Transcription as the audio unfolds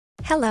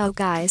Hello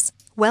guys,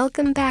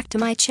 welcome back to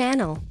my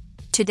channel.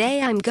 Today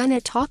I'm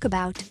gonna talk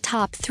about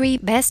top 3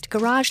 best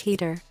garage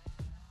heater.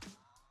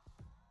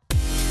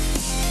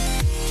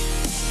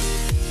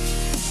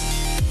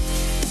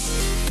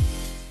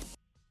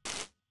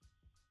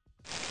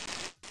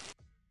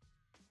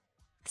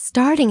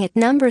 Starting at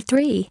number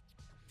 3.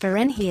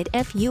 Fahrenheat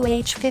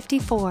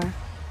FUH54.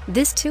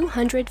 This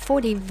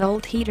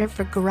 240-volt heater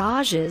for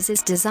garages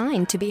is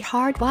designed to be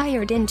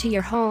hardwired into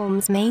your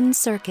home's main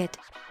circuit.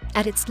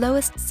 At its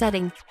lowest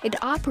setting,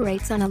 it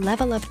operates on a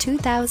level of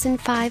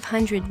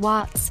 2,500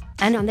 watts,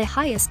 and on the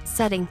highest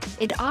setting,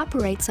 it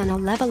operates on a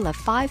level of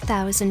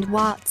 5,000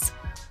 watts.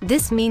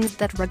 This means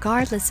that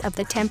regardless of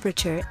the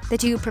temperature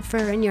that you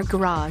prefer in your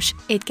garage,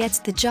 it gets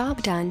the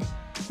job done.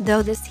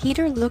 Though this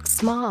heater looks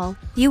small,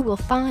 you will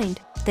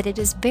find that it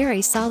is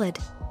very solid.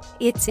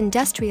 Its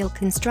industrial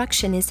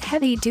construction is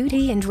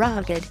heavy-duty and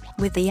rugged,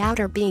 with the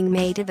outer being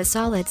made of a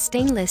solid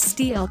stainless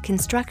steel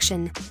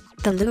construction.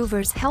 The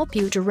louvers help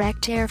you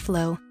direct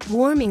airflow,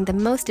 warming the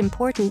most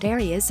important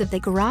areas of the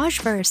garage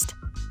first.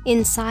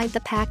 Inside the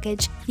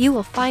package, you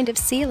will find a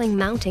ceiling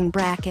mounting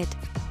bracket.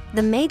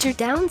 The major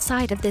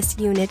downside of this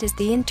unit is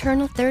the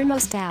internal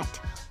thermostat.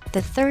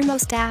 The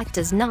thermostat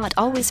does not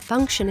always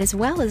function as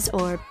well as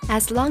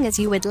long as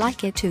you would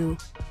like it to.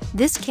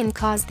 This can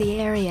cause the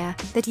area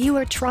that you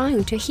are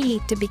trying to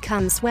heat to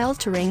become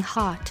sweltering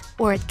hot,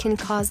 or it can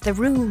cause the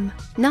room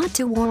not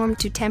to warm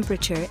to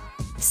temperature.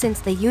 Since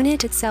the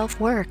unit itself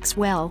works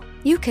well,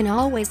 you can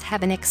always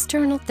have an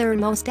external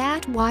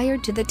thermostat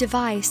wired to the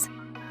device.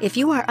 If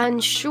you are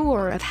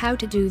unsure of how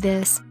to do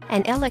this,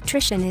 an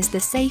electrician is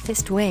the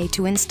safest way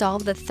to install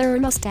the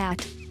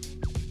thermostat.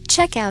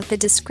 Check out the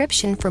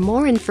description for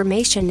more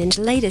information and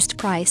latest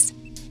price.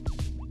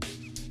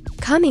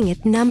 Coming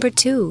at number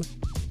 2.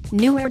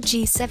 NewAir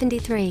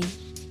G73.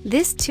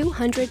 This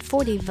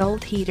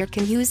 240-volt heater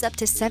can use up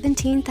to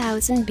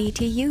 17,000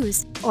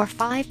 BTUs, or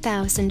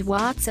 5,000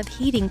 watts of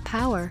heating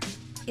power.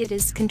 It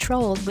is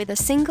controlled with a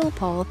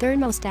single-pole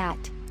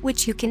thermostat,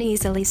 which you can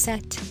easily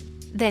set.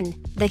 Then,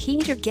 the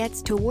heater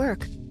gets to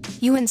work.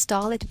 You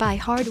install it by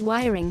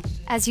hardwiring,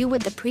 as you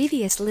would the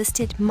previous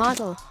listed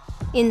model.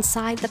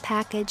 Inside the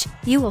package,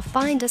 you will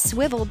find a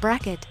swivel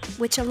bracket,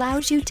 which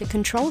allows you to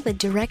control the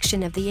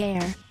direction of the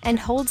air and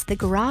holds the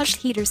garage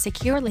heater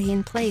securely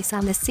in place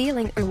on the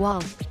ceiling or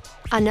wall.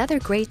 Another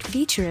great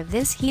feature of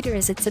this heater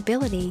is its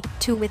ability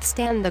to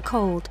withstand the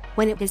cold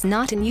when it is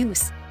not in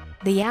use.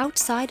 The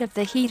outside of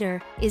the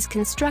heater is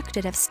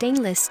constructed of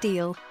stainless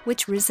steel,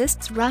 which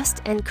resists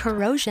rust and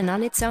corrosion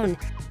on its own.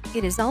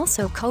 It is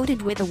also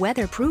coated with a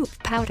weatherproof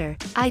powder,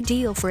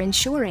 ideal for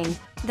ensuring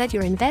that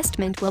your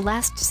investment will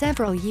last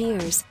several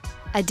years.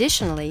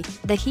 Additionally,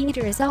 the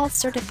heater is all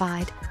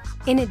certified.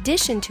 In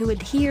addition to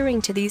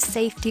adhering to these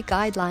safety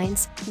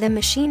guidelines, the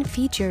machine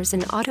features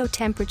an auto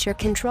temperature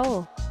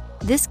control.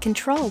 This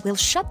control will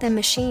shut the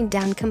machine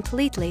down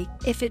completely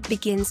if it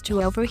begins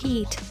to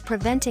overheat,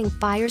 preventing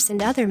fires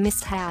and other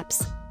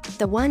mishaps.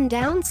 The one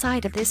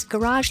downside of this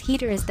garage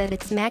heater is that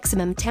its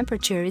maximum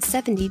temperature is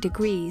 70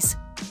 degrees.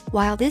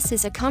 While this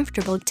is a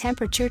comfortable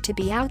temperature to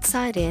be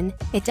outside in,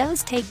 it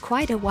does take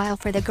quite a while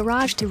for the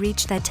garage to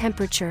reach that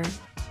temperature.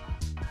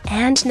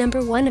 And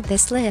number 1 of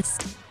this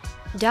list.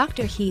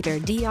 Dr. Heater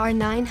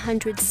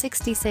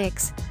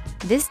DR966.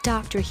 This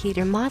Dr.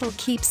 Heater model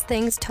keeps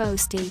things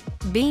toasty,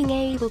 being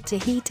able to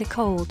heat a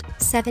cold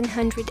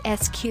 700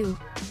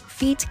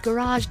 feet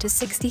garage to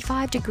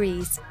 65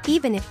 degrees,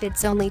 even if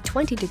it's only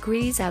 20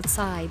 degrees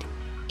outside.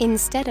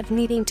 Instead of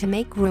needing to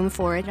make room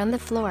for it on the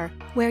floor,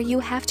 where you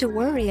have to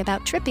worry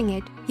about tripping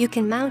it, you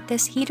can mount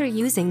this heater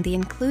using the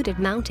included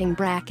mounting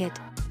bracket.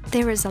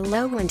 There is a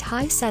low and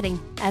high setting,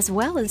 as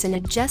well as an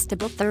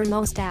adjustable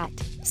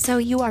thermostat, so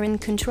you are in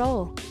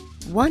control.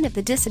 One of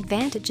the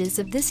disadvantages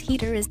of this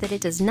heater is that it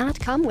does not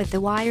come with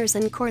the wires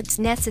and cords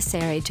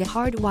necessary to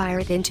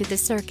hardwire it into the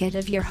circuit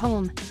of your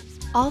home.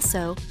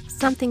 Also,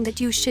 something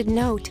that you should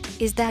note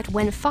is that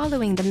when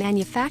following the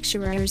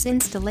manufacturer's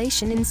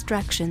installation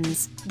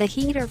instructions, the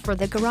heater for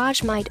the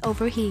garage might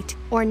overheat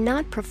or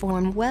not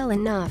perform well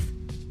enough.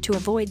 To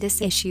avoid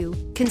this issue,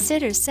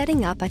 consider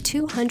setting up a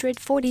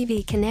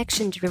 240V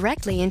connection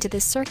directly into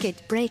the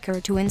circuit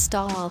breaker to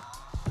install.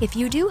 If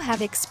you do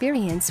have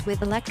experience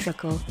with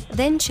electrical,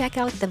 then check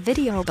out the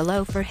video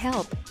below for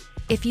help.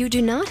 If you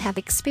do not have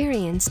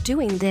experience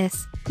doing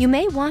this, you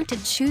may want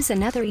to choose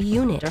another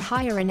unit or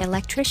hire an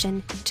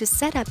electrician to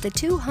set up the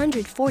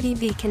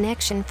 240V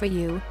connection for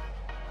you.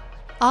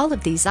 All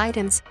of these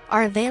items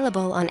are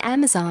available on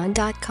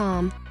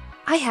Amazon.com.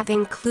 I have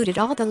included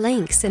all the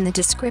links in the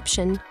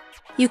description.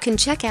 You can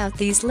check out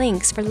these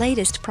links for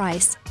latest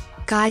price.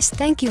 Guys,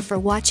 thank you for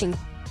watching.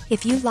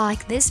 If you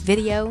like this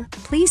video,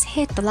 please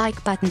hit the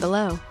like button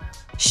below.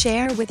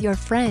 Share with your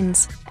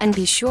friends, and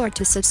be sure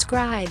to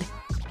subscribe.